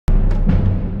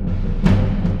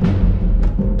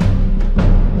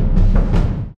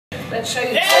and show you.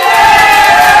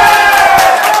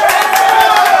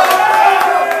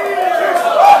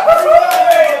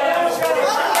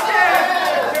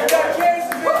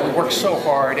 We work so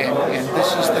hard, and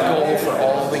this is the goal for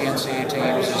all the NCAA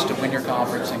teams, is to win your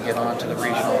conference and get on to the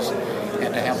regionals,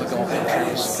 and to have the goal come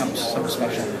true is something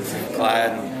special.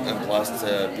 Glad and blessed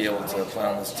to be able to play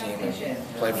on this team and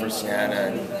play for Siena,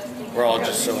 and we're all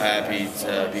just so happy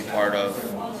to be part of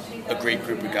a great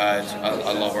group of guys.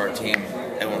 I love our team.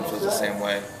 Everyone feels the same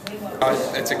way.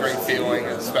 It's a great feeling,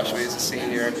 especially as a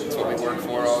senior. It's what we work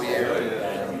for all year.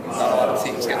 Not a lot of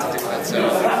teams get to do that, so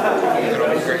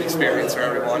it'll be a great experience for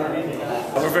everyone.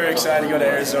 We're very excited to go to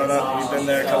Arizona. We've been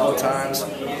there a couple of times.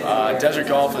 Desert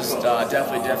golf is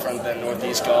definitely different than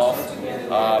Northeast golf.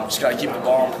 Just got to keep the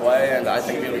ball in play, and I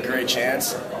think we have a great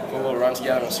chance. We'll run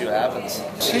together and we'll see what happens.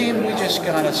 Team, we just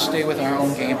got to stay with our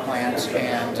own game plans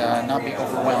and not be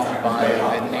overwhelmed by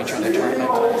the nature of the tournament,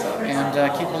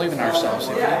 and keep believing in ourselves.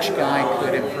 If each guy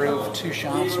could improve 2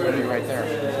 shots, we'll be right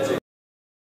there.